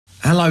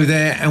Hello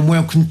there and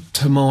welcome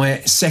to my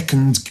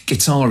second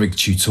guitar rig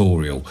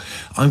tutorial.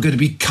 I'm going to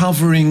be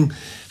covering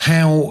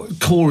how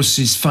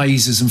choruses,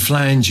 phasers and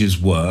flangers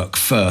work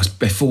first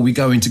before we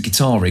go into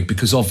guitar rig,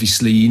 because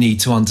obviously you need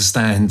to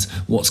understand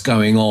what's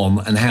going on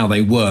and how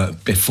they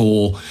work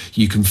before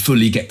you can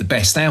fully get the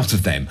best out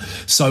of them.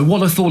 So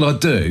what I thought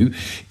I'd do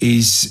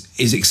is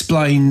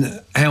explain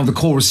how the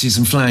choruses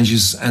and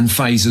flangers and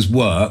phasers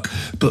work.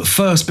 But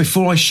first,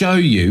 before I show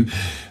you,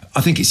 I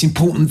think it's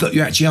important that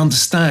you actually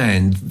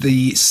understand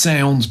the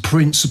sound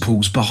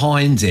principles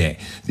behind it,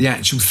 the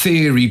actual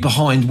theory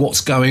behind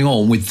what's going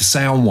on with the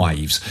sound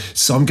waves.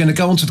 So I'm going to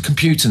go onto the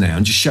computer now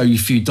and just show you a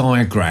few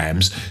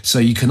diagrams so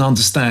you can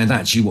understand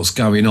actually what's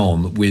going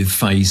on with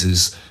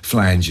phasers,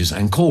 flangers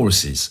and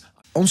choruses.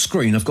 On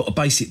screen, I've got a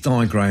basic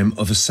diagram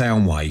of a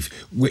sound wave,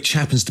 which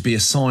happens to be a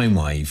sine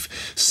wave.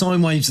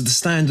 Sine waves are the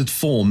standard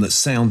form that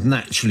sound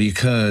naturally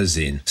occurs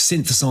in.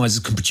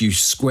 Synthesizers can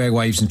produce square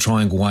waves and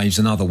triangle waves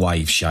and other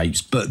wave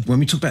shapes, but when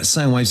we talk about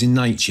sound waves in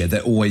nature,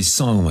 they're always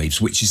sine waves,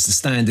 which is the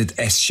standard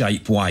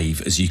S-shaped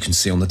wave, as you can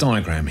see on the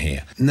diagram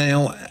here.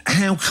 Now,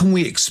 how can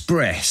we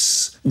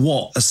express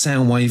what a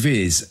sound wave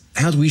is?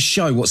 How do we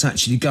show what's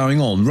actually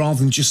going on? Rather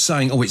than just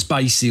saying, oh, it's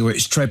bassy or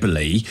it's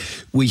trebly,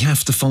 we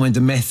have to find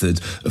a method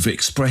of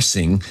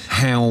expressing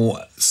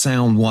how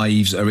sound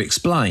waves are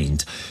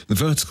explained. The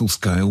vertical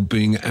scale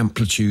being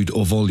amplitude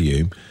or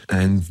volume,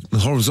 and the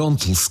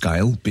horizontal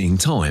scale being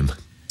time.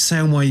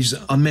 Sound waves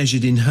are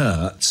measured in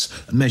hertz,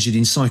 measured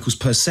in cycles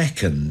per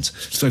second.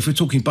 So if we're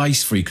talking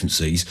bass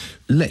frequencies,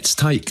 let's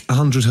take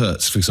 100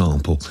 hertz, for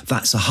example.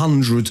 That's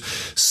 100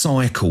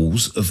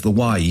 cycles of the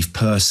wave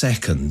per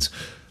second.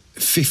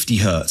 50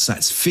 hertz,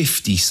 that's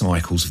 50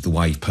 cycles of the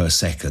wave per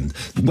second.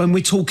 When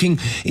we're talking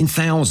in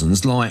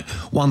thousands, like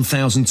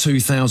 1,000,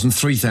 2,000,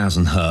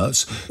 3,000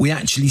 hertz, we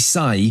actually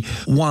say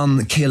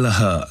 1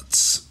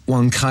 kilohertz.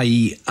 1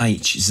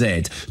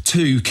 kHz,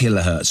 2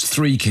 kilohertz,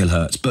 3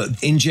 kilohertz,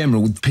 but in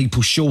general,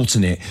 people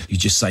shorten it, you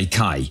just say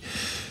K,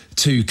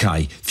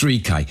 2K,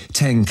 3K,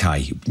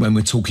 10K, when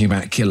we're talking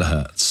about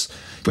kilohertz.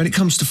 When it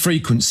comes to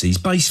frequencies,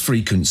 bass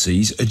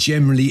frequencies are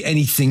generally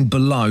anything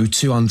below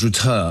 200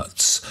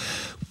 hertz.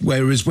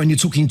 Whereas when you're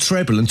talking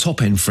treble and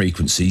top-end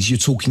frequencies, you're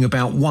talking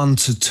about 1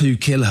 to 2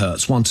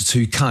 kilohertz, 1 to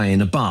 2K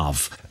and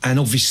above. And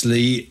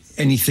obviously,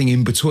 anything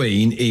in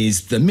between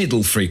is the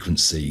middle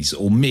frequencies,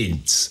 or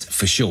mids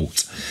for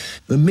short.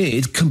 The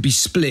mid can be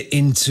split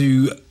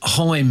into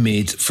high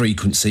mid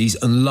frequencies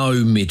and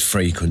low mid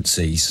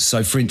frequencies.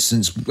 So for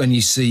instance, when you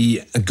see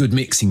a good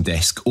mixing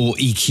desk or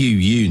EQ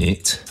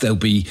unit, there'll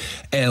be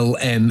L,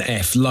 M,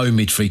 F, low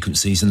mid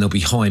frequencies, and there'll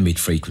be high mid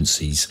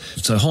frequencies.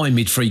 So high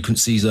mid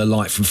frequencies are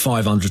like from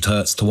 500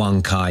 hertz to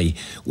 1K,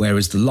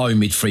 whereas the low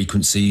mid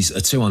frequencies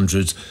are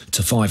 200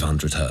 to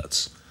 500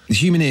 hertz. The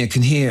human ear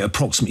can hear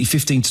approximately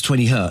 15 to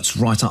 20 hertz,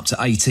 right up to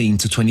 18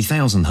 to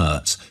 20,000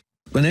 hertz.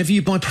 Whenever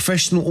you buy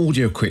professional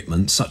audio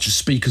equipment, such as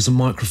speakers and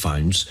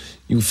microphones,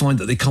 you'll find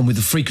that they come with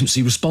a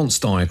frequency response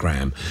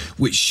diagram,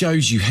 which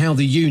shows you how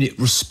the unit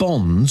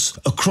responds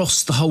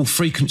across the whole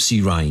frequency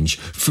range,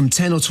 from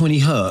 10 or 20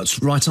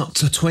 hertz right up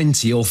to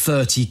 20 or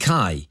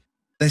 30K.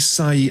 Let's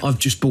say I've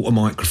just bought a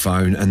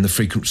microphone and the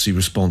frequency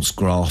response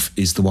graph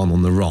is the one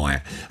on the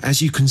right.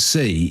 As you can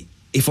see,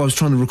 if I was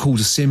trying to record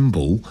a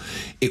cymbal,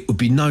 it would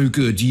be no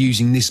good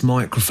using this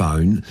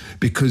microphone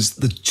because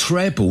the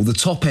treble, the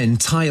top end,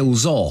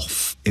 tails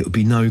off. It would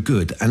be no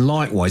good. And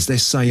likewise,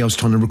 let's say I was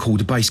trying to record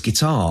a bass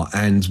guitar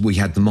and we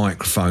had the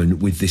microphone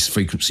with this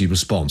frequency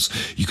response.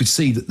 You could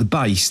see that the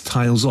bass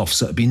tails off,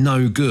 so it'd be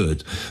no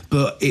good.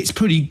 But it's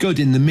pretty good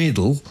in the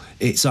middle.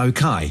 It's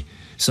okay.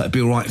 So it'd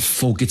be all right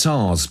for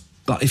guitars.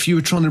 But if you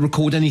were trying to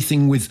record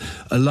anything with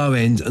a low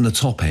end and a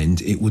top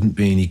end, it wouldn't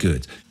be any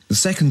good. The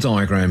second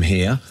diagram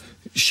here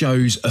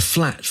shows a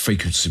flat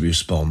frequency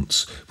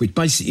response, which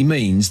basically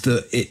means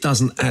that it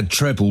doesn't add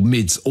treble,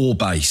 mids or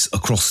bass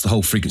across the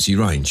whole frequency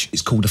range.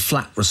 It's called a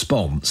flat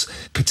response,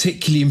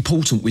 particularly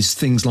important with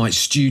things like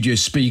studio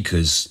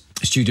speakers,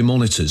 studio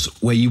monitors,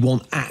 where you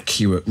want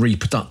accurate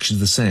reproduction of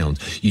the sound.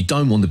 You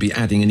don't want to be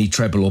adding any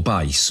treble or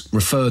bass,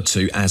 referred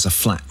to as a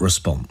flat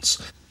response.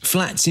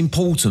 Flat's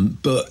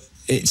important, but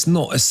it's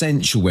not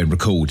essential when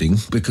recording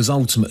because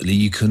ultimately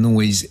you can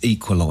always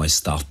equalise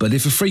stuff. But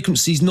if a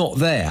frequency's not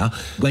there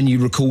when you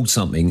record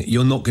something,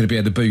 you're not going to be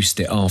able to boost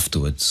it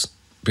afterwards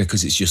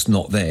because it's just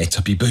not there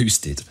to be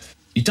boosted.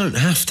 You don't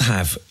have to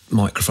have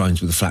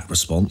microphones with a flat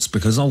response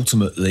because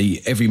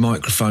ultimately every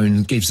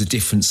microphone gives a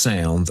different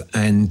sound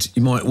and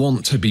you might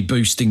want to be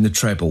boosting the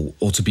treble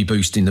or to be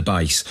boosting the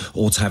bass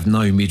or to have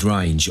no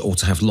mid-range or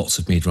to have lots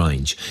of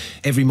mid-range.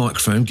 Every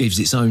microphone gives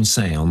its own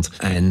sound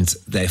and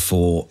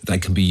therefore they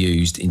can be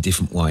used in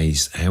different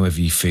ways, however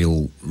you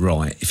feel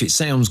right. If it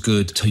sounds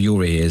good to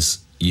your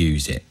ears,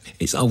 use it.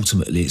 It's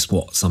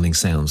what something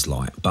sounds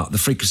like. But the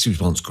frequency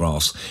response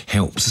graphs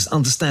helps us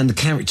understand the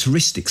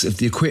characteristics of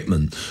the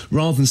equipment.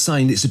 Rather than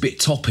saying it's a bit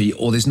toppy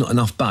or there's not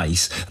enough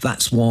bass,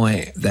 that's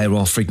why there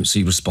are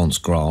frequency response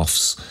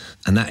graphs,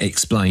 and that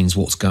explains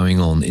what's going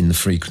on in the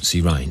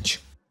frequency range.